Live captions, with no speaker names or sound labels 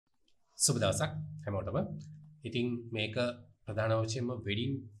සුබ දවසක් හැමෝටම. ඉතින් මේක ප්‍රධාන වශයෙන්ම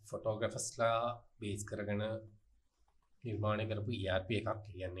වෙඩින් ෆොටෝග්‍රැෆර්ස්ලා බේස් කරගෙන නිර්මාණය කරපු ERP එකක්.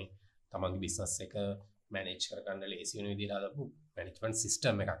 කියන්නේ තමන්ගේ බිස්නස් එක මැනේජ් කරගන්න ලේසි වෙන විදිහට හදපු මැනේජ්මන්ට්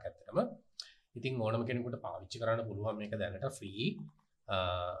සිස්ටම් එකක් ඇත්තටම. ඉතින් ඕනම කෙනෙකුට පාවිච්චි කරන්න පුළුවන් මේක දැනට ෆ්‍රී.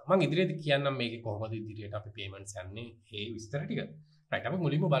 මම ඉදිරියට කියන්නම් මේකේ කොහොමද ඉදිරියට අපි පේමන්ට්ස් යන්නේ ඒ විස්තර ටික. රයිට් අපි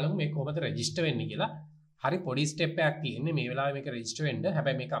මුලින්ම බලමු මේක කොහොමද රෙජිස්ටර් වෙන්නේ කියලා. හරි පොඩි ස්ටෙප් එකක් තියෙන්නේ මේ වෙලාවේ මේක රෙජිස්ටර් වෙන්න.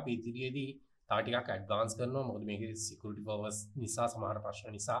 හැබැයි මේක අපි ඉදිරියේදී තව ටිකක් ඇඩ්වාන්ස් කරනවා. මොකද මේකේ සිකියුරිටි පර්පස් නිසා සමහර ප්‍රශ්න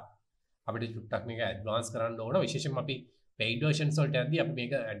නිසා අපිට චුට්ටක් මේක ඇඩ්වාන්ස් කරන්න ඕන. විශේෂයෙන්ම අපි paid versions වලට යද්දී අපි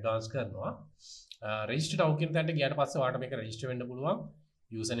මේක ඇඩ්වාන්ස් කරනවා. රෙජිස්ටර් ටවුන් කියන තැනට ගියාට පස්සේ ඔයාලට මේක රෙජිස්ටර් වෙන්න පුළුවන්.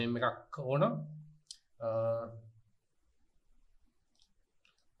 යූසර් නේම් එකක් ඕන.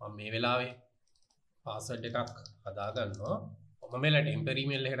 මම මේ වෙලාවේ පාස්වර්ඩ් එකක් හදා ගන්නවා. මම මේලා ටෙම්පරරි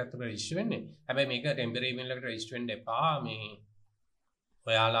ඊමේල් එකකට අතට රෙජිස්ටර් වෙන්නේ. හැබැයි මේක ටෙම්පරරි ඊමේල් එකට රෙජිස්ටර් වෙන්න එපා. මේ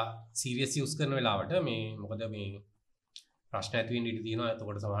ඔයාලා සීරියස් යූස් කරන වෙලාවට මේ මොකද මේ ප්‍රශ්න ඇති වෙන්න ඉඩ තියෙනවා.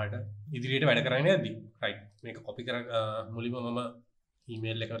 එතකොට සමහරට ඉදිරියට වැඩ කරන්නේ නැද්දි. රයිට්. මේක කොපි කර මුලින්ම මම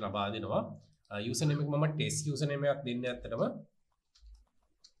ඊමේල් එක ලබා දෙනවා. යූසර් නේම් එක මම ටෙස්ට් යූසර් නේම් එකක් දෙන්නේ ඇත්තටම.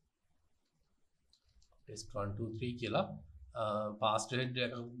 test123 කියලා පාස්වර්ඩ්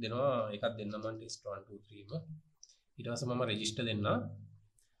එකක් දෙනවා. එකක් දෙන්න මම test123 ම. ඊට පස්සේ මම රෙජිස්ටර් දෙන්න.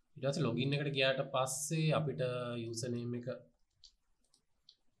 ඊට පස්සේ ලොගින් එකට ගියාට පස්සේ අපිට යූසර් නේම් එක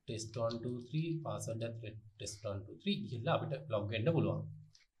test123 password test123 කියලා අපිට log වෙන්න පුළුවන්.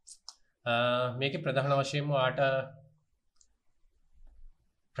 මේකේ ප්‍රධාන වශයෙන්ම ඔයාට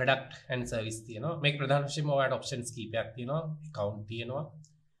product and service තියෙනවා. මේක ප්‍රධාන වශයෙන්ම ඔයාට options කීපයක් තියෙනවා. account තියෙනවා,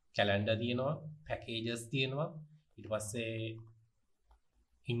 calendar තියෙනවා, packages තියෙනවා. ඊට පස්සේ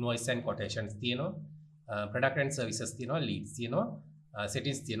invoice and quotations තියෙනවා. product and services තියෙනවා, leads තියෙනවා,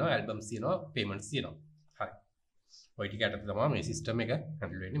 settings තියෙනවා, albums තියෙනවා, payments තියෙනවා. හරි. ඔය ටික යට තමයි මේ සිස්ටම් එක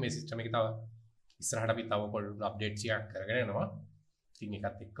හැන්ඩල් වෙන්නේ. මේ සිස්ටම් එක තව ඉස්සරහට අපි තව පොඩි අප්ඩේට්ස් එකක් කරගෙන යනවා. ඉතින්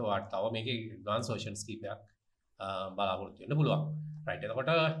ඒකත් එක්ක ඔයාලට තව මේකේ ඇඩ්වාන්ස් versions කීපයක් බලාපොරොත්තු වෙන්න පුළුවන්. රයිට්.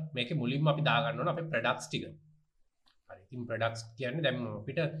 එතකොට මේකේ මුලින්ම අපි දා ගන්න ඕන අපේ products ටික. හරි. ඉතින් products කියන්නේ දැන්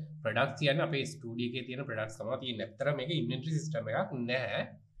අපිට products කියන්නේ අපේ ස්ටුඩියෝ එකේ තියෙන products තමයි තියෙන්නේ. ඇත්තට මේකේ inventory system එකක් නැහැ.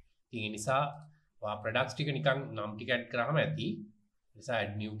 ඉතින් ඒ නිසා ඔයා products ටික නිකන් නම් ටික ඇඩ් කරාම ඇති. ඒ නිසා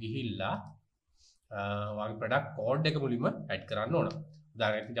add new ගිහිල්ලා ඔයාගේ product code එක මුලින්ම ඇඩ් කරන්න ඕන.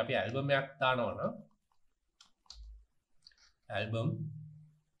 උදාහරණයක් විදිහට අපි album එකක් දානවා නම් album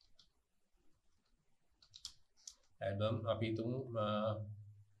අපි තුමු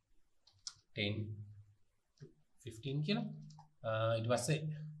 10 15 කියලා. ඊට පස්සේ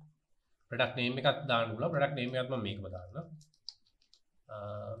product name එකක් දාන්න පුළුවන්. product name එකත් මම මේකම දාන්න.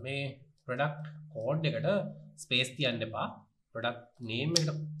 මේ product code එකට space තියන්න එපා. product name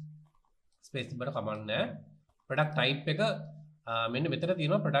එකට space තිබ්බට කමක් නැහැ. product type එක මෙන්න මෙතන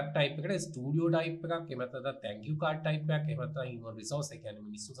තියෙනවා. product type එකට studio type එකක්, එහෙම නැත්නම් thank you card type එකක්, එහෙම නැත්නම් human resource ඒ කියන්නේ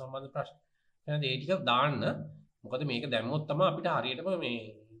මිනිස්සු සම්බන්ධ ප්‍රශ්න. එහෙනම් ඒ ටික දාන්න. මොකද මේක දැම්මොත් තමයි අපිට හරියටම මේ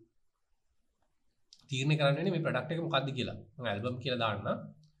තීරණය කරන්න වෙන්නේ මේ product එක මොකක්ද කියලා. මම album කියලා දාන්න.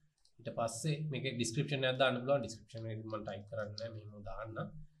 ඊට පස්සේ මේකේ description එකක් දාන්න පුළුවන්. description එකේ මම type කරන්නේ නැහැ. මෙහෙම දාන්න.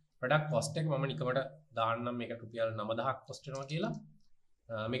 product cost එක මම නිකමට දාන්නම්. මේක රුපියල් 9000ක් cost වෙනවා කියලා.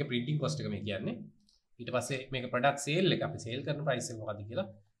 මේක printing cost එක මේ කියන්නේ. ඊට පස්සේ මේක product sale එක අපි sale කරන price එක මොකක්ද කියලා.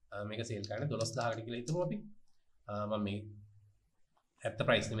 මේක sale කරන්නේ 12000කට කියලා හිතමු අපි. මම මේ ඇත්ත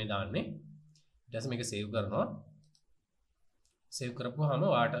price නෙමෙයි දාන්නේ. ඊට පස්සේ මේක save කරනවා. save කරපුවාම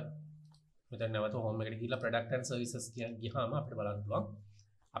ඔයාට මෙතන නැවත home එකට ගිහිල්ලා product and services ගියාම අපිට බලන්න පුළුවන්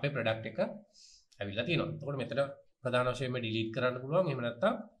අපේ product එක ඇවිල්ලා තියෙනවා. එතකොට මෙතන ප්‍රධාන වශයෙන්ම delete කරන්න පුළුවන්. එහෙම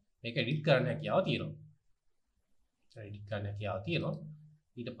නැත්නම් මේක edit කරන්න හැකියාව තියෙනවා. edit කරන්න හැකියාව තියෙනවා.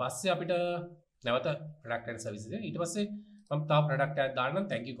 ඊට පස්සේ අපිට නැවත product and services ඊට පස්සේ මම තව product එකක් දාන්නම්.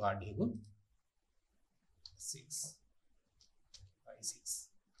 thank you card එකකුත් 656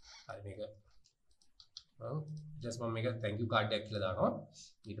 හරි මේක just මම මේක thank you card එකක් කියලා දානවා.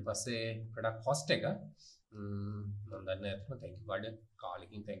 ඊට පස්සේ product cost එක මම දන්නේ නැත්නම් thank you card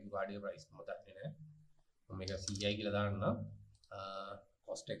කාලෙකින් thank you card එක price මම දන්නේ නැහැ. මම මේක 100යි කියලා දාන්නම්.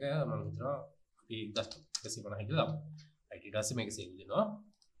 cost එක මම හිතනවා අපි 1150 කියලා දාමු. right. ඊට පස්සේ මේක save දෙනවා.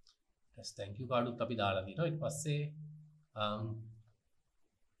 just thank you card උත් අපි දාලා දිනවා. ඊට පස්සේ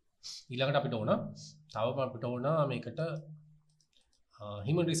ඊළඟට අපිට ඕන මේකට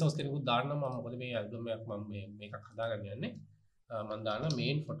human resource කෙනෙකුත් දාන්න. මම මොකද මේ album එකක් මම මේකක් හදාගන්න යන්නේ. මම දාන්න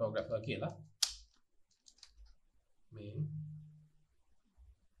main photographer කියලා. main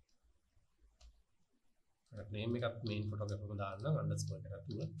name එකත් main photographer ම දාන්න underscore එකක්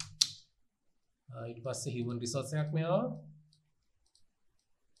තුල. ඊට පස්සේ human resource එකක් මෙයා.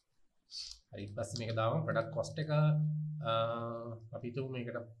 හරි ඊට පස්සේ මේක දාමු product cost එක අපි හිතමු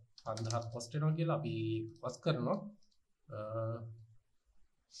මේකට 5000ක් කොස්ට් වෙනවා කියලා අපි පස් කරනවා.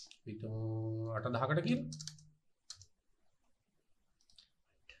 පිටු 8000කට කියලා.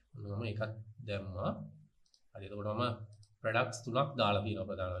 මම එකක් දැම්මා. හරි එතකොට මම ප්‍රොඩක්ට්ස් තුනක් දාලා තියෙනවා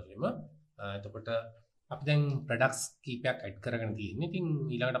ප්‍රධාන වශයෙන්ම. එතකොට අපි දැන් ප්‍රොඩක්ට්ස් කීපයක් ඇඩ් කරගෙන තියෙන්නේ. ඉතින්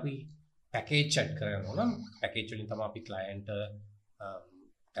ඊළඟට අපි පැකේජ් ඇඩ් කරගන්න ඕන. පැකේජ් වලින් තමයි අපි ක්ලයන්ට්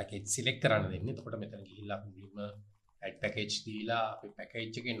පැකේජ් සිලෙක්ට් කරන්න දෙන්නේ. එතකොට මෙතන ගිහිල්ලා අපි මුලින්ම ඇඩ් පැකේජ් දීලා අපි පැකේජ්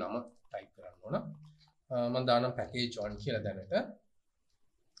එකේ නම ටයිප් කරන්න ඕන. මම දානවා පැකේජ් 1 කියලා දැනට.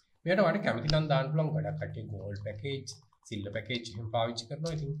 මෙයාට ඔයාලට කැමති නම් දාන්න පුළුවන්. ගොඩක් කට්ටිය ගෝල්ඩ් පැකේජ්, සිල්වර් පැකේජ් එහෙම පාවිච්චි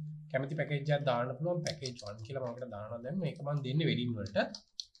කරනවා. ඉතින් කැමති පැකේජ් එකක් දාන්න පුළුවන්. පැකේජ් 1 කියලා මම අපිට දානවා දැන්. මේක මම දෙන්නේ වෙඩින් වලට.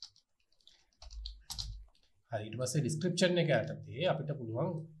 හරි ඊට පස්සේ ඩිස්ක්‍රිප්ෂන් එක යටතේ අපිට පුළුවන්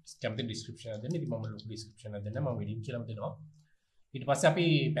කැමති ඩිස්ක්‍රිප්ෂන් එකක් දෙන්න. ඉතින් මම ලොකු ඩිස්ක්‍රිප්ෂන් එකක් දෙන්න. මම වෙඩින් කියලාම දෙනවා. ඊට පස්සේ අපි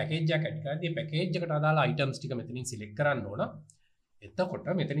පැකේජ් එකක් ඇඩ් කරද්දී පැකේජ් එකට අදාළ අයිටම්ස් ටික මෙතනින් සිලෙක්ට් කරන්න ඕන. එතකොට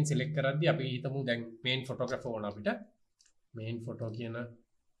මෙතනින් සිලෙක්ට් කරද්දී අපි හිතමු දැන් මේන් ෆොටෝග්‍රැෆර් ඕන අපිට. මේන් ෆොටෝ කියන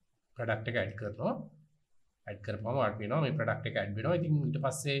ප්‍රොඩක්ට් එක ඇඩ් කරනවා. ඇඩ් කරපුවම වාට වෙනවා මේ ප්‍රොඩක්ට් එක ඇඩ් වෙනවා. ඉතින් ඊට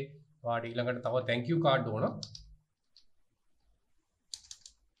පස්සේ වාට ඊළඟට තව thank you card ඕන.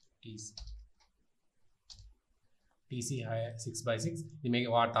 TC 6x6. ඉතින්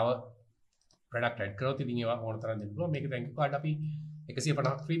මේක වාට තව ප්‍රොඩක්ට් ඇඩ් කරොත් ඉතින් ඒවා ඕන තරම් දෙන්න පුළුවන්. මේක thank you card අපි 150ක්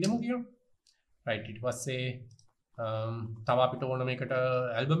ෆ්‍රී දෙමු කියනවා. රයිට් ඊට පස්සේ තව අපිට ඕන මේකට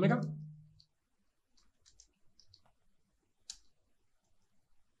ඇල්බම් එකක්.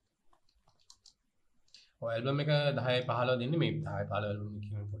 ඔය ඇල්බම් එක 10 15 දෙන්නේ මේ 10 15 ඇල්බම් එක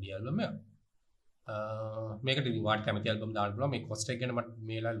කියන පොඩි ඇල්බම් එකක්. මේකට ඉතින් වාට කැමති ඇල්බම් දාන්න පුළුවන්. මේ කොස්ට් එක ගැන මට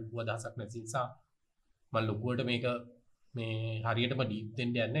මේලා ලොකු අදහසක් නැති නිසා මම ලොකුවට මේක මේ හරියටම ඩීප් දෙන්න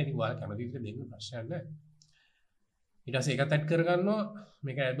යන්නේ නැහැ. ඉතින් ඔයාලා කැමති විදිහට දෙන්න ප්‍රශ්නයක් නැහැ. ඊට පස්සේ ඒකත් ඇඩ් කරගන්නවා.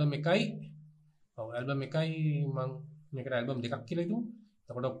 මේක ඇල්බම් එකයි. ඔව් ඇල්බම් එකයි මම මේකට ඇල්බම් දෙකක් කියලා හිතමු.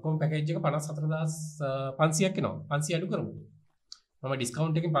 එතකොට ඔක්කොම පැකේජ් එක 54500ක් එනවා. 500 අඩු කරමු. මම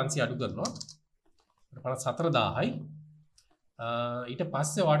ඩිස්කවුන්ට් එකෙන් 500 අඩු කරනවා. 54000යි. ඊට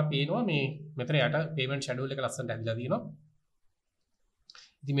පස්සේ ඔයාලට පේනවා මේ මෙතන යට පේමන්ට් ෂෙඩියුල් එක ලස්සනට ඇදලා තියෙනවා.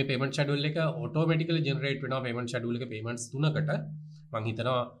 ඉතින් මේ පේමන්ට් ෂෙඩියුල් එක ඔටෝමැටිකලි ජෙනරේට් වෙනවා පේමන්ට් ෂෙඩියුල් එකේ පේමන්ට්ස් තුනකට. මම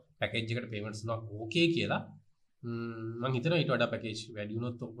හිතනවා පැකේජ් එකට පේමන්ට්ස් තුනක් ඕකේ කියලා. මම හිතනවා ඊට වඩා පැකේජ් වැඩි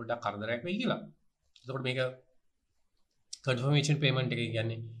වුණොත් පොඩ්ඩක් කරදරයක් වෙයි කියලා. එතකොට මේක කන්ෆර්මේෂන් පේමන්ට් එක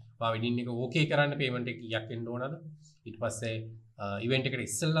කියන්නේ වා වෙඩින් එක ඕකේ කරන්න පේමන්ට් එක කීයක් වෙන්න ඕනද? ඊට පස්සේ ඉවෙන්ට් එකට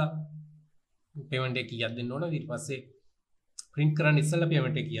ඉස්සෙල්ලා පේමන්ට් එක කීයක් දෙන්න ඕනද? ඊට පස්සේ print කරන්න ඉස්සෙල්ලා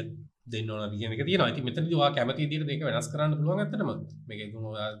පේමන්ට් එක කීයක් දෙන්න ඕනද කියන එක තියෙනවා. ඉතින් මෙතනදී ඔයා කැමති විදිහට මේක වෙනස් කරන්න පුළුවන් ඇත්තටම. මේක ඉතින්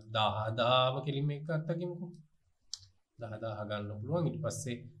ඔයා 10000ම කෙලින්ම එක අත්තකින්කෝ. 10000 ගන්න පුළුවන්. ඊට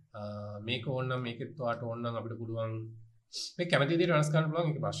පස්සේ මේක ඕන නම් මේකෙත් ඔයාට ඕන නම් අපිට පුළුවන් මේ කැමති විදිහට වෙනස් කරන්න පුළුවන්.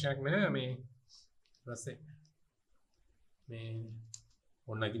 ඒක ප්‍රශ්නයක් නෑ. මේ ඊට පස්සේ මේ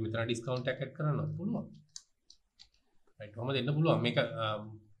ඕන ඉතින් මෙතන ඩිස්කවුන්ට් එකක් ඇඩ් කරන්නත් පුළුවන්. රයිට් කොහොමද දෙන්න පුළුවන්. මේක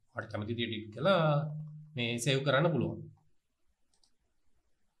ඔයාට කැමති විදිහට එඩිට් කළා මේ සේව් කරන්න පුළුවන්.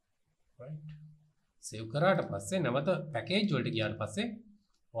 සේව් කරාට පස්සේ නැවත පැකේජ් වලට ගියාට පස්සේ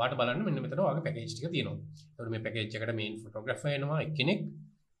ඔයාලට බලන්න මෙන්න මෙතන ඔයාගේ පැකේජ් ටික තියෙනවා. එතකොට මේ පැකේජ් එකට මේන් ෆොටෝග්‍රැෆර් එනවා එක්කෙනෙක්.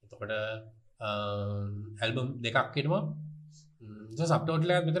 එතකොට ඇල්බම් දෙකක් එනවා. ඊට සබ්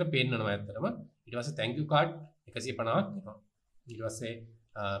ටෝටල් එකක් මෙතන පේන්නනවා ඇත්තටම. ඊට පස්සේ thank you card 150ක් එනවා. ඊට පස්සේ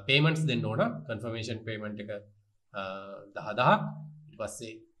payments දෙන්න ඕන. confirmation payment එක 10000ක්. ඊට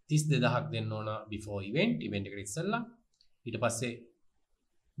පස්සේ 32000ක් දෙන්න ඕන before event එකට ඉස්සෙල්ලා. ඊට පස්සේ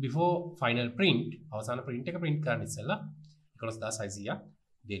before final print අවසාන print එක print කරන්න ඉස්සෙල්ලා 11600ක්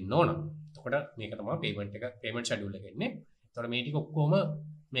දෙන්න ඕන. එතකොට මේක තමයි payment schedule එක එන්නේ. එතකොට මේ ටික ඔක්කොම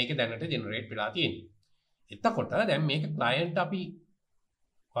මේකේ දැනට generate වෙලා තියෙන්නේ. එතකොට දැන් මේක client අපි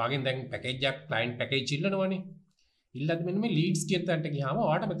ඔයාගෙන් දැන් package එකක් client package ඉල්ලනවනේ. ඉල්ලද්දි මෙන්න මේ leads කියන තැනට ගියාම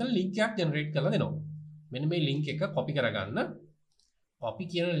ඔයාලට මෙතන link එකක් generate කරලා දෙනවා. මෙන්න මේ link එක copy කරගන්න. copy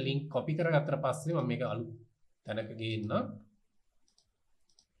කියන link copy කරගත්තට පස්සේ මම මේක අලුත් තැනක ගේන්න.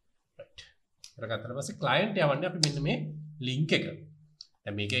 කරගත්තට පස්සේ client යවන්නේ අපි මෙන්න මේ link එක.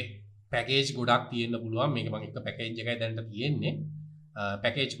 දැන් මේකේ package ගොඩක් තියෙන්න පුළුවන්. මේක මම එක package එකයි දැනට තියෙන්නේ.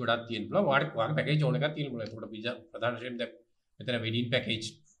 package ගොඩක් තියෙන්න පුළුවන්. ඔයාගේ package ඕන එකක් තියෙන්න පුළුවන්. ඒකට ප්‍රධාන වශයෙන් දැන් මෙතන wedding package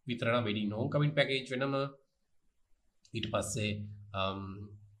විතර නම් wedding homecoming package වෙනම ඊට පස්සේ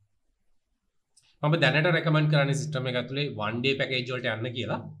මම දැනට recommend කරන්නේ system එක ඇතුලේ one day package වලට යන්න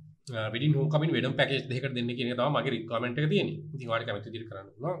කියලා. wedding homecoming වෙනම package දෙකකට දෙන්න කියන එක තමයි මගේ requirement එක තියෙන්නේ. ඉතින් ඔයාලට කැමති විදිහට කරන්න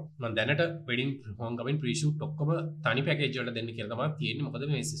පුළුවන්. මම දැනට wedding homecoming pre-shoot ඔක්කොම තනි package වලට දෙන්න කියලා තමයි තියෙන්නේ. මොකද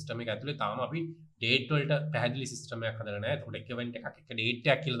මේ system එක ඇතුලේ තාම අපි date වලට පැහැදිලි system එකක් හදලා නැහැ. ඒකට එක event එකක් එක date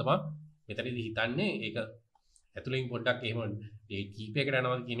එකක් කියලා තමයි මෙතනදී හිතන්නේ. ඒක ඇතුලෙන් පොඩ්ඩක් එහෙම date කීපයකට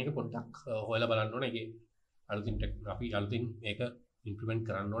යනවාද කියන එක පොඩ්ඩක් හොයලා බලන්න ඕනේ. ඒකේ අලුතින් අපි අලුතින් මේක ඉම්ප්ලිමන්ට්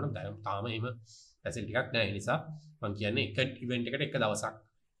කරන්න ඕන. දැන් තාම එහෙම ෆැසිලිටි එකක් නැහැ. ඒ නිසා මම කියන්නේ එක ඉවෙන්ට් එකට එක දවසක්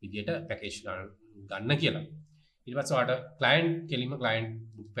විදියට පැකේජ් ගන්න කියලා. ඊට පස්සේ ඔයාලට ක්ලයන්ට් කෙලින්ම ක්ලයන්ට්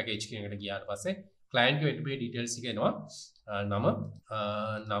බුක් පැකේජ් කියන එකට ගියාට පස්සේ ක්ලයන්ට් ගේ වෙබ් ඩීටේල්ස් එක එනවා. නම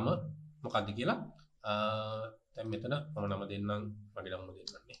මොකක්ද කියලා. දැන් මෙතන මම නම දෙන්නම්. මගේ නම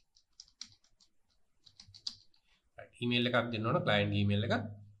දෙන්නන්නේ. ඊමේල් එකක් දෙන්න ඕන. ක්ලයන්ට් ඊමේල් එක.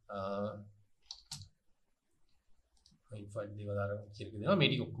 ඉන්ෆෝ දේවල් දාලා කියලා දෙනවා. මේ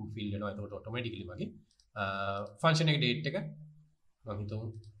ටික ඔක්කොම ෆිල් වෙනවා. එතකොට ඔටෝමැටිකලි මගේ ෆන්ක්ෂන් එකේ ඩේට් එක මම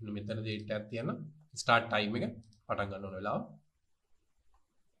හිතමු මෙතන ඩේට් එකක් තියන්න. ස්ටාර්ට් ටයිම් එක පටන් ගන්න ඕන වෙලාව.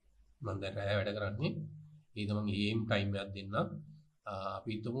 මම දැන් රැය වැඩ කරන්නේ. ඊට මම AM ටයිම් එකක් දෙන්නම්.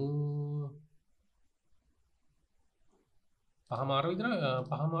 අපි හිතමු පහමාර විතර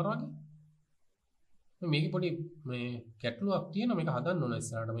පහමාර වගේ. මේක පොඩි මේ කැටලුවක් තියෙනවා. මේක හදන්න ඕන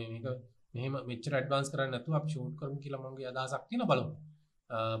ඉස්සරහට. මේක මෙහෙම මෙච්චර ඇඩ්වාන්ස් කරන්නේ නැතුව අපි ෂූට් කරමු කියලා මගේ අදහසක් තියෙනවා. බලමු.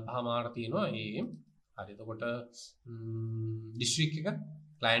 පහමාර තියෙනවා AM. හරි. එතකොට ඩිස්ට්‍රික්ට් එක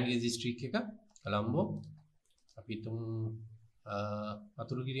ක්ලයන්ට් ගේ ඩිස්ට්‍රික්ට් එක කොළඹ. අපි හිතමු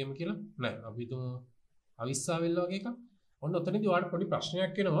අතුරුගිරියම කියලා. නෑ අපි හිතමු අවිස්සාවෙල්ල වගේ එකක්. ඔන්න ඔතනදී ඔයාලට පොඩි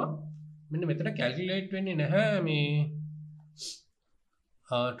ප්‍රශ්නයක් එනවා. මෙන්න මෙතන කැල්කියුලේට් වෙන්නේ නැහැ මේ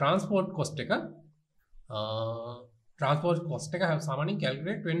ට්‍රාන්ස්පෝර්ට් කොස්ට් එක. ට්‍රාන්ස්පෝර්ට් කොස්ට් එක සාමාන්‍යයෙන්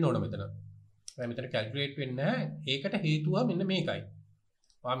කැල්කියුලේට් වෙන්න ඕන මෙතන. දැන් මෙතන කැල්කියුලේට් වෙන්නේ නැහැ. ඒකට හේතුව මෙන්න මේකයි.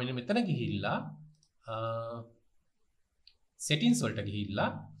 ඔයා මෙන්න මෙතන ගිහිල්ලා settings වලට ගිහිල්ලා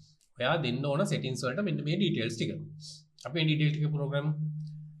ඔයා දෙන්න ඕන settings වලට මෙන්න මේ details ටික. අපි මේ details ටික program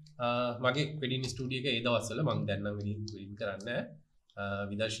මගේ wedding studio එක ඒ දවස්වල මම දැන් නම් wedding කරන්නේ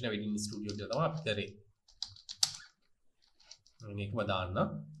විදර්ශන wedding studio එක තමයි අපි කරේ. මේකම දාන්න.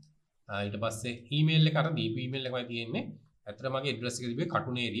 ඊට පස්සේ email එක අර දීපු email එකමයි තියෙන්නේ. ඇත්තට මගේ address එක තිබ්බේ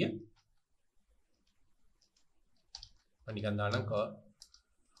කටුන area. මම නිකන් දාන්නම්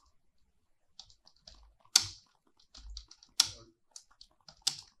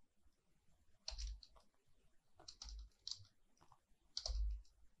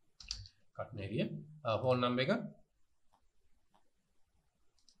area phone number එක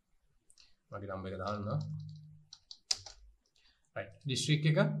මගේ number එක දාන්න. right district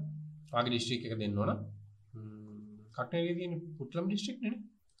එක වාගේ district එක දෙන්න ඕන. කට්න area තියෙන පුට්ලම් district නේ.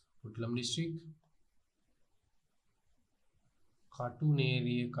 පුට්ලම් district කටුන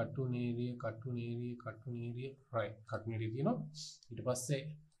area right කටුන area තියෙනවා. ඊට පස්සේ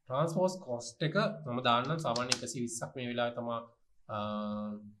transport cost එක මම දාන්නම් සාමාන්‍ය 120ක් මේ වෙලාවේ තමයි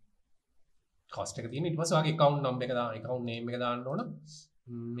cost එක තියෙන. ඊට පස්සේ ඔයාගේ account number එක දාන්න, account name එක දාන්න ඕන.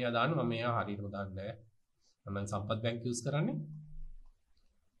 මෙයා දාන්න මම මෙයා හරියටම දාන්නේ නැහැ. මම සම්පත් බැංක් යූස් කරන්නේ.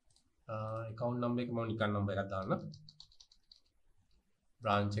 account number එක මම නිකන් number එකක් දාන්න.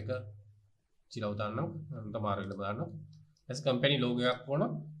 branch එක චිලව දාන්නම්. තමාරෙල්ල දාන්න. ඊට company logo එකක් ඕන.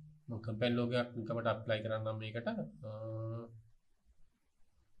 මම company logo එකක් නිකමට apply කරන්නම් මේකට.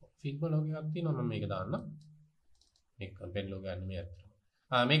 Figma logo එකක් තියෙනවා මම මේක දාන්න. මේක company logo ගන්න මේ අතර.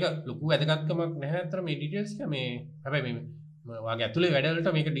 මේක ලොකු වැදගත්කමක් නැහැ අතර මේ ඩීටේල්ස් එක මේ හැබැයි මේ වාගේ ඇතුලේ වැඩවලට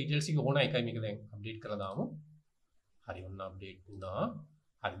මේක ඩීටේල්ස් එක ඕන එකයි මේක දැන් අප්ඩේට් කරලා දාමු. හරි ඔන්න අප්ඩේට් වුණා.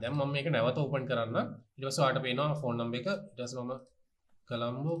 හරි දැන් මම මේක නැවත ඕපන් කරන්න. ඊට පස්සේ ඔයාලට පේනවා ෆෝන් නම්බර් එක. ඊට පස්සේ මම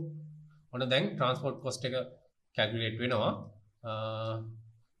කොළඹ ඔන්න දැන් ට්‍රාන්ස්පෝර්ට් කොස්ට් එක කැල්කියුලේට් වෙනවා.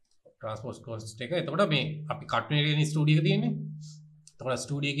 ට්‍රාන්ස්පෝර්ට් කොස්ට් එක. එතකොට මේ අපි කට්න ඒරියානේ ස්ටුඩියෝ එක තියෙන්නේ. එතකොට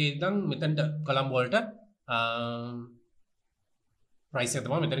ස්ටුඩියෝ එකේ ඉඳන් මෙතනට කොළඹ වලට price එක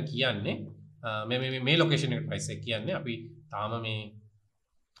තමයි මෙතන කියන්නේ. මේ ලොකේෂන් එකට price එක කියන්නේ. අපි තාම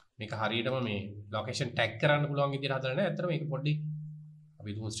මේක හරියටම මේ ලොකේෂන් ටැග් කරන්න පුළුවන් විදිහට හදලා නැහැ. ඇත්තට මේක පොඩ්ඩක් අපි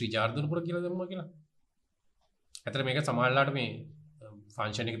දුමු ශ්‍රී ජාර්දුනපුර කියලා දෙමුවා කියලා. ඇත්තට මේක සමහරලාට මේ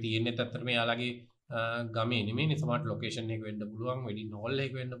ෆන්ක්ෂන් එක තියෙන්නේ ඇත්තට මේ යාළගේ ගමේ නෙමෙයිනේ. සමහරට ලොකේෂන් එක වෙන්න පුළුවන්, වෙඩින් හෝල්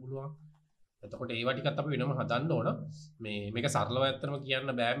එක වෙන්න පුළුවන්. එතකොට ඒවා ටිකත් අපි වෙනම හදන්න ඕන. මේක සරලව ඇත්තටම කියන්න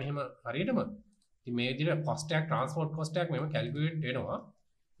බෑ මෙහෙම හරියටම. ඉතින් මේ විදිහට cost එකක් transport cost එකක් මෙහෙම calculate වෙනවා.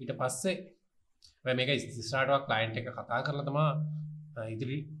 ඊට පස්සේ මේක ඉස්සරහට client එක කතා කරලා තමයි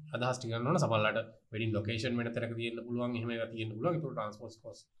ඉදිරි අදහස් ටික ගන්න ඕන. සමහරවිට wedding location වෙන තැනක තියෙන්න පුළුවන්. එහෙම ඒවා තියෙන්න පුළුවන්. ඒක transport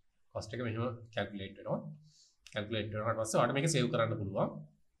cost එක මෙහෙම calculate වෙනවා. calculate කරනාට පස්සේ ඔයාලට මේක save කරන්න පුළුවන්.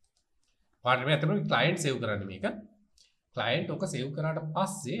 ඔයාලට මේ අතන client save කරන්න මේක. client ඔක save කරාට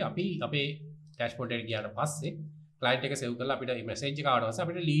පස්සේ අපි අපේ dashboard එකට ගියාට පස්සේ client එක save කරලා අපිට message එක ආවට පස්සේ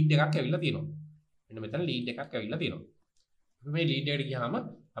අපිට lead එකක් ඇවිල්ලා තියෙනවා. මෙන්න මෙතන lead එකක් ඇවිල්ලා තියෙනවා. අපි මේ lead එකට ගියාම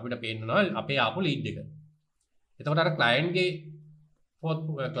අපිට පේනවා අපේ ආපු lead එක. එතකොට අර client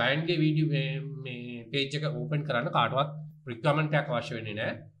ගේ වීඩියෝ මේ page එක open කරන්න කාටවත් requirement එකක් අවශ්‍ය වෙන්නේ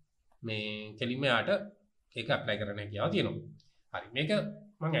නැහැ. මේ කෙලින්ම යාට ඒක apply කරන්න හැකියාව තියෙනවා. හරි මේක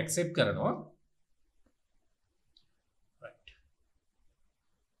මම accept කරනවා. right.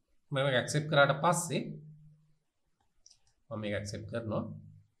 මම ඇක්සෙප්ට් කරාට පස්සේ මම මේක ඇක්සෙප්ට් කරනවා.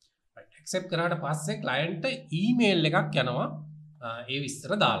 right ඇක්සෙප්ට් කරාට පස්සේ client ඊමේල් එකක් යනවා ඒ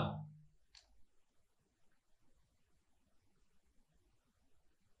විස්තර දාලා.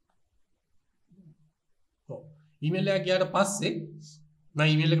 ඊමේල් එක ගියාට පස්සේ මම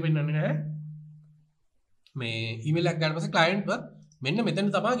ඊමේල් එක පෙන්නන්නේ නැහැ. මේ ඊමේල් එක ගන්න පස්සේ client මෙන්න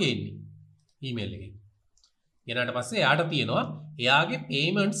මෙතන තමයි ගේන්නේ ඊමේල් එකේ. ගෙනාට පස්සේ එයාට තියෙනවා එයාගේ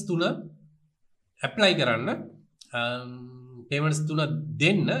payments තුන apply කරන්න payments තුන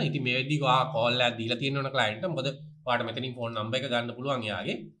දෙන්න. ඉතින් මේ වෙද්දී ඔයා call එකක් දීලා තියෙනවනේ client මොකද ඔයාට මෙතනින් phone number එක ගන්න පුළුවන්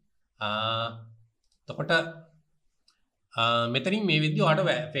එයාගේ. එතකොට මෙතනින් මේ වෙද්දී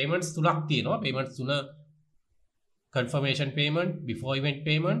ඔයාට payments තුනක් තියෙනවා. payments තුන confirmation payment, before event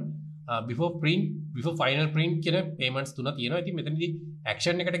payment, before print, before final print කියන payments තුන තියෙනවා. ඉතින් මෙතනදී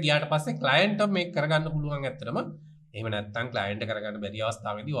action එකට ගියාට පස්සේ client මේක කරගන්න පුළුවන් ඇත්තටම. එහෙම නැත්නම් client කරගන්න බැරි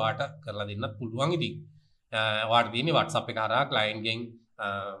අවස්ථාවකදී ඔයාට කරලා දෙන්නත් පුළුවන්. ඉතින් ඔයාට තියෙන්නේ WhatsApp එක හරහා client ගෙන්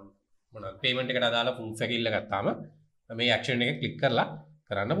මොනවාද payment එකට අදාළ proof එක ඉල්ල ගත්තාම මේ action එක click කරලා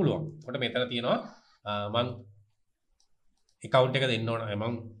කරන්න පුළුවන්. එතකොට මෙතන තියෙනවා මම account එක දෙන්න ඕන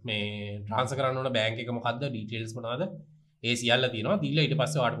මම මේ transfer කරන්න ඕන bank එක මොකද්ද details මොනවද ඒ සියල්ල තියෙනවා. දීලා ඊට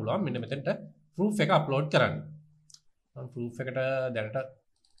පස්සේ ඔයාට පුළුවන් මෙන්න මෙතනට proof එක upload කරන්න. මම proof එකට දැනට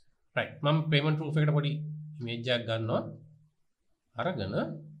right මම payment proof එකට පොඩි image එකක් ගන්නවා. අරගෙන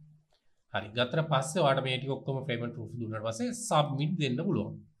හරි ගත්තට පස්සේ ඔයාට මේ ටික ඔක්කොම payment proof දුන්නාට පස්සේ submit දෙන්න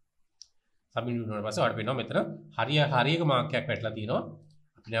පුළුවන්. submit දුන්නාට පස්සේ ඔයාට පේනවා මෙතන හරියක මාර්ක් එකක් වැටලා තියෙනවා.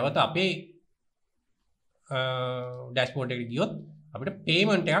 අපි නැවත අපේ dashboard එකට ගියොත් අපිට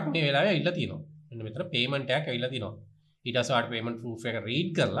payment එකක් මේ වෙලාවේ ඇවිල්ලා තියෙනවා. මෙන්න මෙතන payment එකක් ඇවිල්ලා තියෙනවා. ඊට පස්සේ ඔයාට payment proof එක read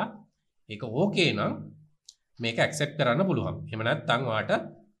කරලා ඒක okay නම් මේක accept කරන්න පුළුවන්. එහෙම නැත්නම් ඔයාට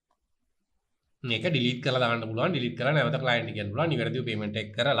මේක delete කරලා දාන්න පුළුවන්. delete කරලා නැවත client එකට කියන්න පුළුවන්. නිවැරදිව payment එක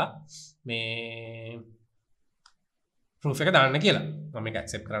කරලා මේ proof එක දාන්න කියලා. මම මේක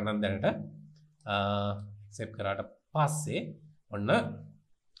accept කරන්නම් දැනට. accept කරාට පස්සේ ඔන්න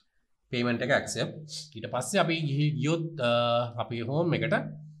payment එක accept. ඊට පස්සේ අපි ගියොත් අපි home එකට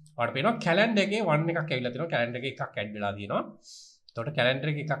ඔයාලට පේනවා calendar එකේ one එකක් ඇවිල්ලා තියෙනවා. calendar එකේ එකක් add වෙලා තියෙනවා. එතකොට calendar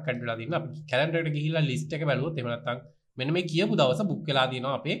එකේ එකක් add වෙලා තියෙනවා. අපි calendar එකට ගිහිල්ලා list එක බලුවොත් එහෙම නැත්නම් මෙන්න මේ කියපු දවස book වෙලා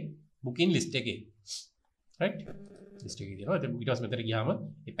තියෙනවා අපේ booking list එකේ. right? list එකේ තියෙනවා. ඉතින් ඊට පස්සේ මෙතන ගියාම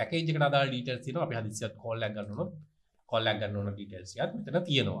මේ package එකට අදාළ details තියෙනවා. අපි හදිස්සියත් call එකක් ගන්න ඕන. call එකක් ගන්න ඕන details එකත් මෙතන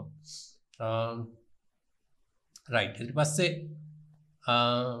තියෙනවා. right. ඊට පස්සේ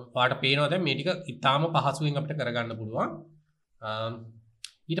ඔයාට පේනවා දැන් මේ ටික ඉතාම පහසුවෙන් අපිට කරගන්න පුළුවන්.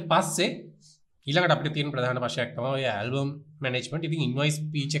 ඊට පස්සේ ඊළඟට අපිට තියෙන ප්‍රධාන ප්‍රශ්නයක් තමයි ඔය album management. ඉතින් invoice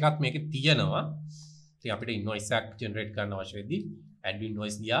page එකක් මේකේ තියෙනවා. ඉතින් අපිට invoice එකක් generate කරන්න අවශ්‍ය වෙද්දී add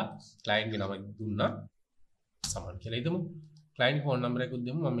invoice ගියා client ගේ නම දුන්නා. සමාන කියලා හිතමු. client phone number එකකුත්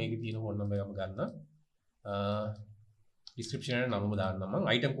දෙමු. මම මේකේ තියෙන phone number එකම ගන්න. description එකට නමම දාන්නම් මම.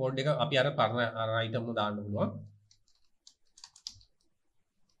 item code එක අපි අර පරණ item එක දාන්න පුළුවන්.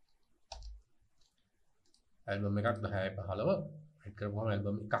 album එකක් 10/15 add කරපුවම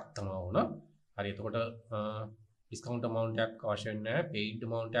album එකක් තමයි ඕන. හරි එතකොට discount amount එකක් අවශ්‍ය වෙන්නේ නැහැ. paid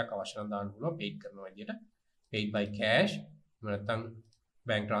amount එකක් අවශ්‍ය නම් දාන්න පුළුවන්. paid කරන විදියට paid by cash නැත්නම්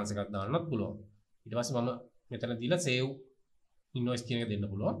bank transfer එකක් දාන්නත් පුළුවන්. ඊට පස්සේ මම මෙතන දීලා save invoice කියන එක දෙන්න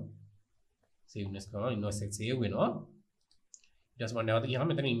පුළුවන්. save invoice කරනවා invoice එක save වෙනවා. ඊට පස්සේ මම නැවත ගියාම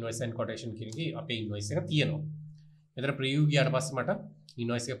මෙතන invoice and quotation කියන එකේ අපේ invoice එක තියෙනවා. මෙතන preview ගියාට පස්සේ මට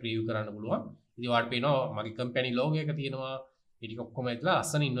invoice එක preview කරන්න පුළුවන්. ඉතින් ඔයාලට පේනවා මගේ company logo එක තියෙනවා. ඒ ටික ඔක්කොම ඇදලා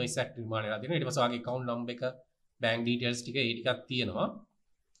අස්සන invoice එකක් නිර්මාණය වෙලා තියෙනවා. ඊට පස්සේ ඔයාගේ account number එක bank details ටික ඒ ටිකක් තියෙනවා.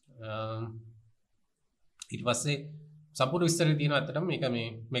 ඊට පස්සේ සම්පූර්ණ විස්තරය තියෙනවා. ඇත්තටම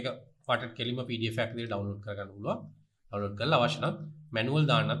මේක ඔයාලට කෙලින්ම PDF එකක් විදිහට download කරගන්න පුළුවන්. download කරලා අවශ්‍ය නම් manual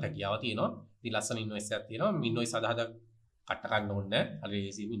දාන්නත් හැකියාව තියෙනවා. ඉතින් ලස්සන invoice එකක් තියෙනවා. invoice අදහද කට්ට ගන්න ඕනේ නැහැ. හරි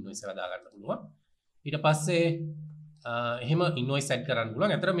easy invoice එක දා ගන්න පුළුවන්. ඊට පස්සේ එහෙම invoice add කරන්න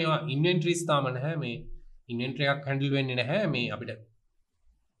පුළුවන්. අතර මේවා inventories තාම නැහැ. මේ inventory එකක් handle වෙන්නේ නැහැ. මේ අපිට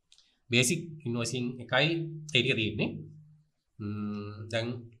basic invoicing එකයි ඒ ටික තියෙන්නේ. දැන්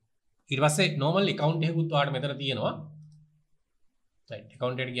ඊට පස්සේ normal account එකකුත් ඔයාලට මෙතන තියෙනවා. right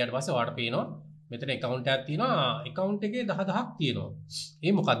account එකට ගියාට පස්සේ ඔයාලට පේනවා මෙතන account එකක් තියෙනවා. account එකේ 10000ක් තියෙනවා.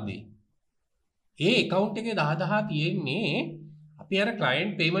 ඒ මොකද්ද? ඒ account එකේ 10000 තියෙන්නේ අපි අර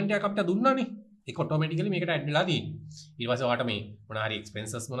client payment එකක් අපිට දුන්නානේ. ඒක ඔටෝමැටිකලි මේකට ඇඩ් වෙලා තියෙන්නේ. ඊට පස්සේ ඔයාලට මේ මොන හරි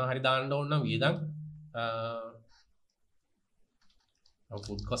එක්ස්පෙන්සස් මොන හරි දාන්න ඕන නම් වියදම්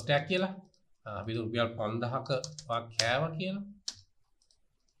ෆුඩ් කොස්ට් එකක් කියලා අපි රුපියල් 5000ක වාක් කෑවා කියලා.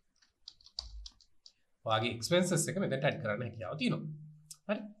 ඔයාගේ එක්ස්පෙන්සස් එක මෙතනට ඇඩ් කරන්න හැකියාව තියෙනවා.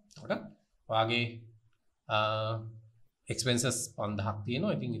 හරි. එතකොට ඔයාගේ expenses 5000ක්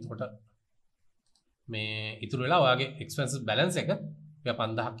තියෙනවා. ඉතින් එතකොට මේ ඉතුරු වෙලා ඔයාගේ expenses balance එක රුපියල්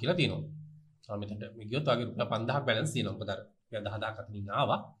 5000ක් කියලා තියෙනවා. මෙතනට මේ ගියොත් ඔයාගේ රුපියල් 5000ක් balance තියෙනවා. මොකද අර රුපියල් 10000ක් අතනින්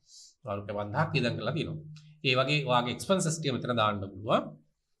ආවා. ඔයා රුපියල් 5000ක් වියදම් කරලා තියෙනවා. ඒ වගේ ඔයාගේ expenses ටික මෙතන දාන්න පුළුවන්.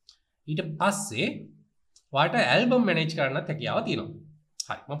 ඊට පස්සේ ඔයාට album manage කරන්නත් හැකියාව තියෙනවා.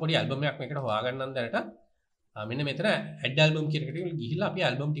 හරි. මම පොඩි album එකක් මේකට හොයාගන්නම් දැනට. මෙන්න මෙතන add album කියන එකට ගිහිල්ලා අපි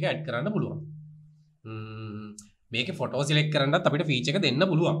album ටික add කරන්න පුළුවන්. මේකේ photo select කරන්නත් අපිට feature එක දෙන්න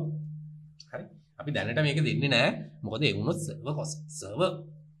පුළුවන්. හරි. අපි දැනට මේක දෙන්නේ නැහැ. මොකද ඒ වුණොත් server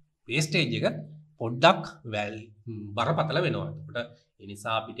wastage එක පොඩ්ඩක් බරපතල වෙනවා. ඒකට ඒ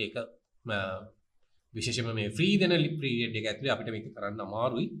නිසා අපිට ඒක විශේෂයෙන්ම මේ free දෙන period එක ඇතුලේ අපිට මේක කරන්න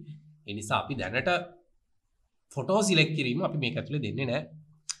අමාරුයි. ඒ නිසා අපි දැනට photo select කිරීම අපි මේක ඇතුලේ දෙන්නේ නැහැ.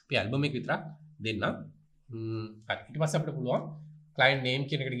 අපි album එක විතරක් දෙන්නම්. ඊට පස්සේ අපිට පුළුවන් client name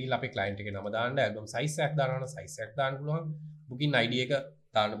කියන එකට ගිහිල්ලා අපේ client එකේ නම දාන්න, album size එකක් දානවා, size එකක් දාන්න පුළුවන්, booking ID එක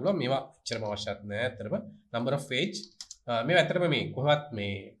දාන්න පුළුවන්. මේවා එච්චරම අවශ්‍යත් නෑ. ඇත්තටම number of page මේවා ඇත්තටම මේ කොහොමවත්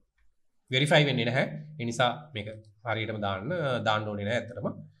මේ verify වෙන්නේ නැහැ. ඒ නිසා මේක හරියටම දාන්න ඕනේ නැහැ ඇත්තටම.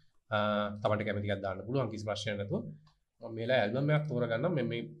 තමන්ට කැමති එකක් දාන්න පුළුවන් කිසි ප්‍රශ්නයක් නැතුව. මම මේලා ඇල්බම් එකක් තෝරගන්නම්.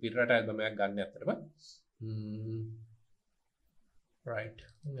 මේ පිටරට ඇල්බම් එකක් ගන්න ඇත්තටම. right.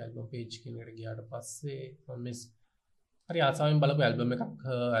 ඇල්බම් page කියන එකට ගියාට පස්සේ මම මේ හරි ආසාවෙන් බලපු ඇල්බම් එකක්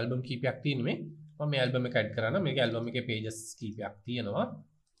ඇල්බම් කීපයක් තියෙන මේ. මම මේ ඇල්බම් එක ඇඩ් කරා නම් මේක ඇල්බම් එකේ pages කීපයක් තියෙනවා.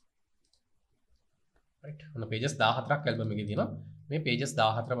 right. ඔන්න pages 14ක් ඇල්බම් එකේ තියෙනවා. මේ pages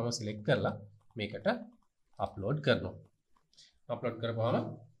 14 මම select කරලා මේකට upload කරනවා. upload කරපුවාම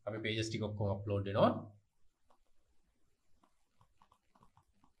අපි pages ටික ඔක්කොම upload වෙනවා.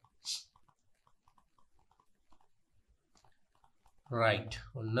 right.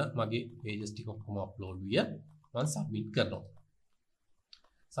 ඔන්න මගේ pages ටික ඔක්කොම upload විය. මම submit කරනවා.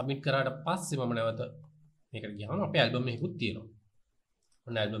 submit කරාට පස්සේ මම නැවත මේකට ගියාම අපේ album එකකුත් තියෙනවා.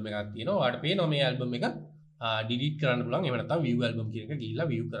 ඔන්න album එකක් තියෙනවා. ඔයාලට පේනවා මේ album එක delete කරන්න පුළුවන්. එහෙම නැත්නම් view album කියන එක ගිහිල්ලා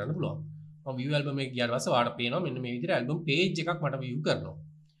view කරන්න පුළුවන්. මම view album එක ගියාට පස්සේ ඔයාලට පේනවා මෙන්න මේ විදිහට album page එකක් මට view කරනවා.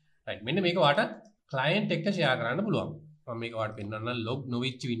 right. මෙන්න මේක ඔයාලට client එක්ක share කරන්න පුළුවන්. මම මේක ඔයාලට පෙන්නන්න log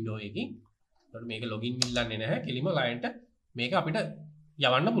නොවිච්ච window එකකින්. ඒකට මේක login මිල්ලන්නේ නැහැ. කෙලිම client මේක අපිට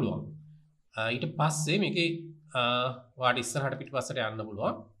යවන්න පුළුවන්. ඊට පස්සේ මේකේ ඔයාලට ඉස්සරහට පිටිපස්සට යන්න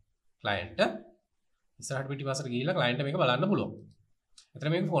පුළුවන්. client ඉස්සරහට පිටිපස්සට ගිහිල්ලා client මේක බලන්න පුළුවන්.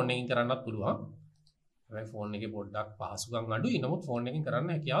 එතන මේක phone එකකින් කරන්නත් පුළුවන්. හැබැයි phone එකේ පොඩ්ඩක් පහසුකම් අඩුයි. නමුත් phone එකකින් කරන්න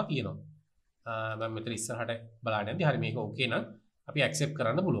හැකියාව තියෙනවා. මම මෙතන ඉස්සරහට බලන්න යද්දි හරි මේක okay නම් අපි accept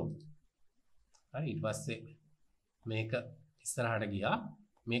කරන්න පුළුවන්. හරි ඊට පස්සේ මේක ඉස්සරහට ගියා.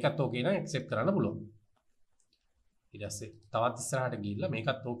 මේකත් okay නම් accept කරන්න පුළුවන්. ඊට පස්සේ තවත් ඉස්සරහට ගිහිල්ලා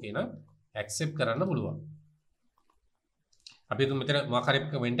මේකත් okay නම් accept කරන්න පුළුවන්. අපි මෙතන මොකක් හරි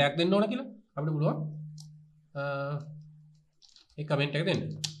කමෙන්ට් එකක් දෙන්න ඕන කියලා අපිට පුළුවන් ඒ කමෙන්ට් එක දෙන්න.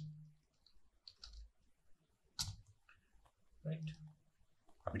 right.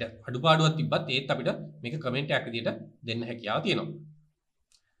 අපිට අඩුපාඩුවක් තිබ්බත් ඒත් අපිට මේක කමෙන්ට් එකක් විදියට දෙන්න හැකියාව තියෙනවා.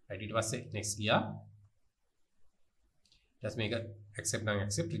 right. ඊට පස්සේ next ගියා. ඊට පස්සේ මේක accept නම්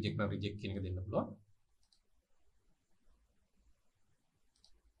accept, reject නම් reject කියන එක දෙන්න පුළුවන්.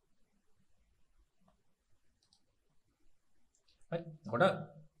 එතකොට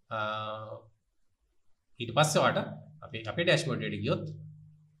ඊට පස්සේ ඔයාලට අපේ ඩෑෂ්බෝඩ් එකට ගියොත්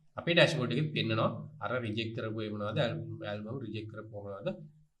අපේ ඩෑෂ්බෝඩ් එකේ පෙන්නනවා අර රිජෙක්ට් කරපු ඒ මොනවද ඇල්බම් රිජෙක්ට් කරපු මොනවද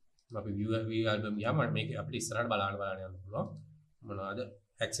අපි view album ගියාම මේක අපිට ඉස්සරහට බලන්න යන්න පුළුවන් මොනවද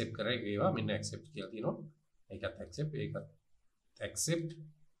accept කරේ ඒවා මෙන්න accept කියලා තියෙනවා ඒකත් accept ඒකත් accept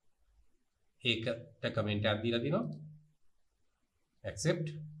ඒකට කමෙන්ට් එකක් දීලා තියෙනවා accept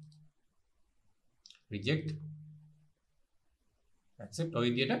reject accept ඔය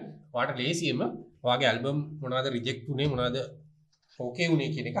විදියට ඔයාලට ලේසියෙන්ම ඔයාගේ ඇල්බම් මොනවාද රිජෙක්ට් උනේ මොනවාද ඕකේ උනේ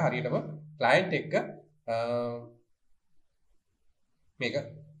කියන එක හරියටම ක්ලයන්ට් එක්ක මේක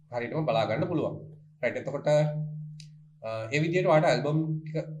හරියටම බලා ගන්න පුළුවන්. රයිට් එතකොට ඒ විදියට ඔයාලට ඇල්බම්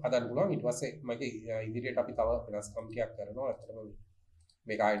ටික හදන්න පුළුවන්. ඊට පස්සේ මගේ ඉදිරියට අපි තව වෙනස්කම් ටිකක් කරනවා. ඇත්තටම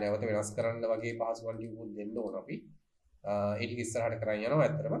මේක ආයෙ නැවත වෙනස් කරන්න වගේ පහසුකම් ටිකුත් දෙන්න ඕන අපි. ඒ ටික ඉස්සරහට කරන් යනවා.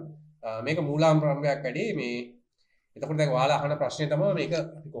 ඇත්තටම මේක මූලාරම්භයක් වැඩි මේ එතකොට දැන් ඔයාලා අහන ප්‍රශ්නේ තමයි මේක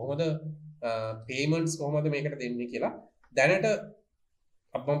අපි කොහොමද payments කොහොමද මේකට දෙන්නේ කියලා. දැනට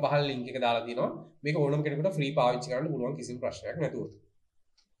අපි මම පහළ link එක දාලා තියෙනවා. මේක ඕනම කෙනෙකුට free පාවිච්චි කරන්න පුළුවන් කිසිම ප්‍රශ්නයක් නැතුව.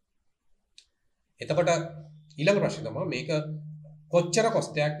 එතකොට ඊළඟ ප්‍රශ්නේ තමයි මේක කොච්චර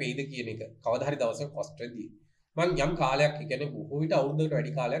cost එකක් වෙයිද කියන එක. කවදා හරි දවසක cost වෙද්දී මම යම් කාලයක් කියන්නේ බොහෝ විට අවුරුද්දකට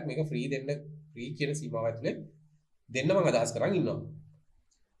වැඩි කාලයක් මේක free කියන සීමාව ඇතුලේ දෙන්න මම අදහස් කරන් ඉන්නවා.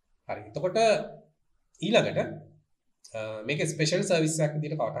 හරි. එතකොට ඊළඟට මේක ස්පෙෂල් සර්විස් එකක්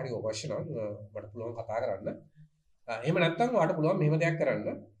විදිහට කාට හරි අවශ්‍ය නම් මට පුළුවන් කතා කරන්න. එහෙම නැත්නම් ඔයාලට පුළුවන් මෙහෙම දෙයක්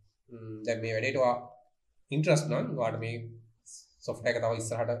කරන්න. දැන් මේ වැඩේට ඔයා ඉන්ට්‍රස්ට් නම් ඔයාලට මේ software එක තව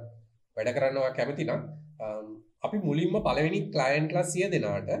ඉස්සරහට වැඩ කරන්න ඔයා කැමති නම් අපි මුලින්ම පළවෙනි ක්ලයන්ට්ලා 100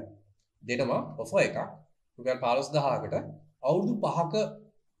 දෙනාට දෙනවා ඔෆර් එකක් රුපියල් 15000කට අවුරුදු 5ක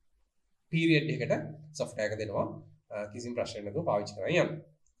පීරියඩ් එකකට software එක දෙනවා කිසිම ප්‍රශ්නයක් නැතුව පාවිච්චි කරන්න යන්න.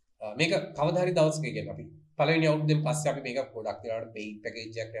 මේක කවදා හරි දවසක කියන්නේ අපි පළවෙනි අවුරුද්දෙන් පස්සේ අපි මේක ගොඩක් වෙලාවට paid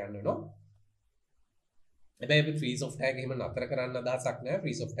package එකක් යන්න වෙනවා. හැබැයි අපි free software එක එහෙම නතර කරන්න අදහසක් නැහැ.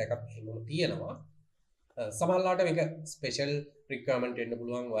 free software එකක් එහෙමම තියෙනවා. සමහරවිට මේක ස්පෙෂල් රික්වයර්මන්ට් වෙන්න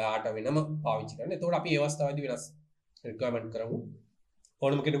පුළුවන් ඔයාට වෙනම පාවිච්චි කරන්න. එතකොට අපි ඒ අවස්ථාවේදී වෙනස් රික්වයර්මන්ට් කරමු.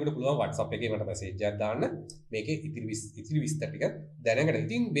 ඕනම කෙනෙකුට පුළුවන් WhatsApp එකේ මට මැසේජ් එකක් දාන්න. මේකේ ඉතිරි විස්තර ටික දැනගන්න.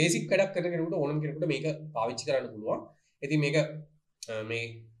 ඉතින් බේසික් වැඩක් කරන කෙනෙකුට ඕනම කෙනෙකුට මේක පාවිච්චි කරන්න පුළුවන්. ඉතින් මේක මේ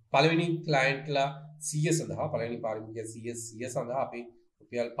පළවෙනි ක්ලයන්ට්ලා 100 සඳහා පළවෙනි පාරිභෝගික 100 සඳහා අපි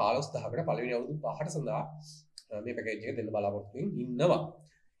රුපියල් 15000කට පළවෙනි අවුරුදු 5ට සඳහා මේ පැකේජ් එක දෙන්න බලාපොරොත්තු වෙමින් ඉන්නවා.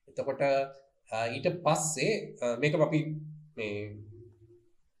 එතකොට ඊට පස්සේ මේක අපි මේ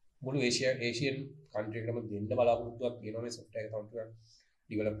මුළු ඒෂියන් කන්ට්‍රි එකටම දෙන්න බලාපොරොත්තුවක් තියෙනවා මේ software එක තව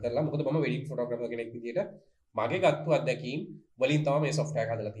ඩිවෙලොප් කරලා. මොකද මම වෙඩින් ෆොටෝග්‍රැෆර් කෙනෙක් විදියට මගේ ගත්තු අත්දැකීම් වලින් තමයි මේ software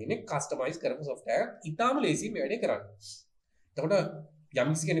එක හදලා තියෙන්නේ. කස්ටමයිස් කරපු software එකක්. ඉතාලම ලේසියෙන් මේ වැඩේ කරන්න. එතකොට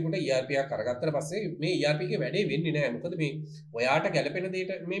යම්කිසි කෙනෙකුට ERP එකක් අරගත්තට පස්සේ මේ ERP එකේ වැඩේ වෙන්නේ නැහැ. මොකද මේ ඔයාට ගැළපෙන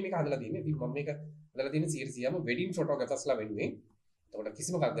දෙයට මේක හදලා තියෙන්නේ. ඉතින් මම මේක හදලා තියෙන්නේ 100%ම වෙඩින් ෆොටෝග්‍රැෆර්ස්ලා වෙනුවෙන්. එතකොට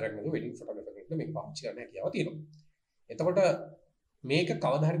කිසිම කරදරයක් නැතුව වෙඩින් ෆොටෝග්‍රැෆර් කෙනෙක් මේක පාවිච්චි කරන්න හැකියාව තියෙනවා. එතකොට මේක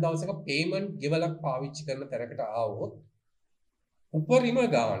කවදා හරි දවසක පේමන්ට් ගෙවලක් පාවිච්චි කරන තැනකට ආවොත් උපරිම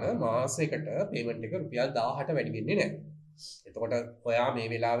ගාණ මාසයකට පේමන්ට් එක රුපියල් 1000ට වැඩි වෙන්නේ නැහැ. එතකොට ඔයා මේ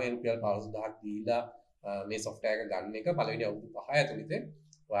වෙලාවේ රුපියල් 15000ක් දීලා මේ software එක ගන්න එක පළවෙනි අවුරුදු 5 ඇතුළත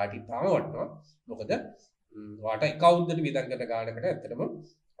ඔයාට ඉතාම වටිනවා. මොකද ඔයාට එක අවුරුද්දට වියදම් කරන ගාණකට ඇත්තටම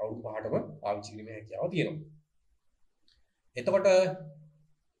අවුරුදු 5ටම පාවිච්චි කිරීමේ හැකියාව තියෙනවා. එතකොට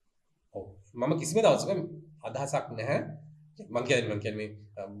මම කිසිම දවසක අදහසක් නැහැ මම කියන්නේ මේ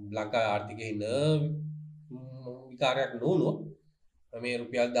ලංකා ආර්ථිකයේ ඉන්න විකාරයක් නොවුනොත් මේ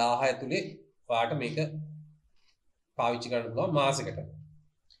රුපියල් 1000 ඇතුලේ ඔයාට මේක පාවිච්චි කරන්න පුළුවන් මාසෙකට.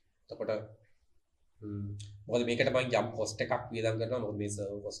 එතකොට මොකද මේකට මම යම් කොස්ට් එකක් වියදම් කරනවා. මොකද මේ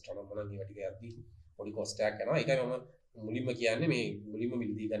සර්වර් කොස්ට් වල මොනවා මේවා ටික යද්දී පොඩි කොස්ට් එකක් යනවා. ඒකයි මම මුලින්ම කියන්නේ මේ මුලින්ම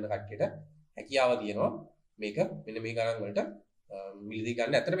මිලදී ගන්න කට්ටියට හැකියාව තියෙනවා. මේක මෙන්න මේ ගණන් වලට මිලදී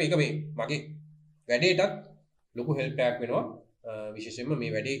ගන්න. ඇත්තට මේක මේ මගේ වැඩේටත් ලොකු හෙල්ප් එකක් වෙනවා. විශේෂයෙන්ම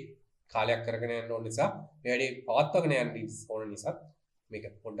මේ වැඩේ කාලයක් කරගෙන යන්න ඕන නිසා මේ වැඩේ පවත්වාගෙන යන්න ඕන නිසා මේක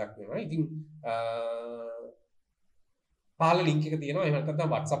පොඩ්ඩක් වෙනවා. ඉතින් පහළ ලින්ක් එක තියෙනවා. එහෙම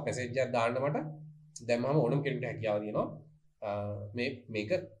නැත්නම් WhatsApp මැසේජ් එකක් දාන්න මට දැම්මම ඕනම කෙනෙකුට හැකියාව තියෙනවා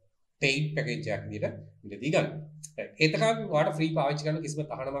මේක paid package එකක් විදිහට මිලදී ගන්න. ඒතකම් ඔයාලට free පාවිච්චි කරන්න කිසිම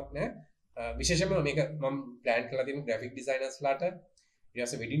තහනමක් නැහැ. විශේෂයෙන්ම මේක මම plan කරලා තියෙන graphic designers ලාට ඊට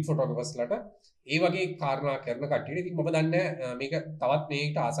පස්සේ wedding photographers ලාට ඒ වගේ කාරණා කරන කට්ටියට ඉතින් මම දන්නේ මේක තවත්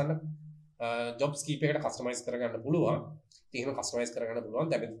මේකට ආසන්න jobs කීපයකට customize කරගන්න පුළුවන්. ඉතින් එහෙම customize කරගන්න පුළුවන්.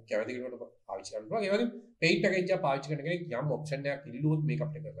 දැන් කැමති කෙනෙකුට පාවිච්චි කරන්න පුළුවන්. ඒ වගේම paid package එක පාවිච්චි කරන කෙනෙක් යම් option එකක් ඉල්ලුවොත් මේක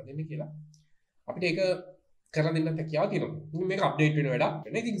අපිට කරලා දෙන්න කියලා අපිට ඒක කරලා දෙන්න හැකියාව තියෙනවා. මේක අප්ඩේට් වෙන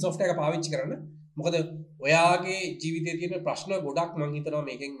වැඩක්. ඉතින් software එක පාවිච්චි කරන්න. මොකද ඔයාගේ ජීවිතයේ තියෙන ප්‍රශ්න ගොඩක් මම හිතනවා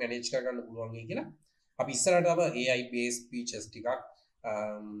මේකෙන් manage කරගන්න පුළුවන් වෙයි කියලා. අපි ඉස්සරහට තව AI based features ටිකක්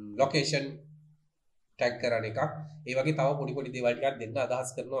location tag කරන එකක් ඒ වගේ තව පොඩි පොඩි දේවල් ටිකක් දෙන්න අදහස්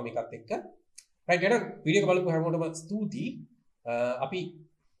කරනවා මේකත් එක්ක. right එහෙනම් වීඩියෝ එක බලපු හැමෝටම ස්තුතියි. අපි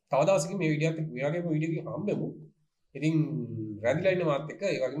තව දවසකින් මේ වීඩියෝ එකත් මේ වගේම වීඩියෝ එකකින් හම්බෙමු. ඉතින් රැඳිලා ඉන්න මාත් එක්ක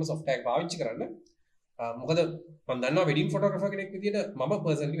ඒ වගේම software එක පාවිච්චි කරන්න. මොකද මම දන්නවා වෙඩින් ෆොටෝග්‍රැෆර් කෙනෙක් විදිහට මම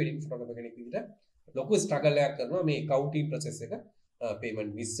පර්සනලි වෙඩින් ෆොටෝග්‍රැෆර් කෙනෙක් විදිහට ලොකු ස්ට්‍රගල් එකක් කරනවා මේ accounting process එක.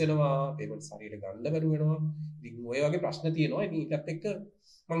 පේමන්ට් මිස් වෙනවා, පේමන්ට් හරියට ගන්න බැරුව වෙනවා. ඉතින් ඔය වගේ ප්‍රශ්න තියෙනවා. ඉතින් ඒකත් එක්ක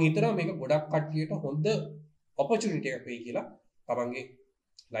මම හිතනවා මේක ගොඩක් කට්ටියට හොඳ opportunity එකක් වෙයි කියලා. තමන්ගේ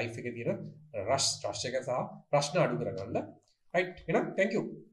life එකේ තියෙන rush එක සහ ප්‍රශ්න අඩු කරගන්න. right එහෙනම් thank you.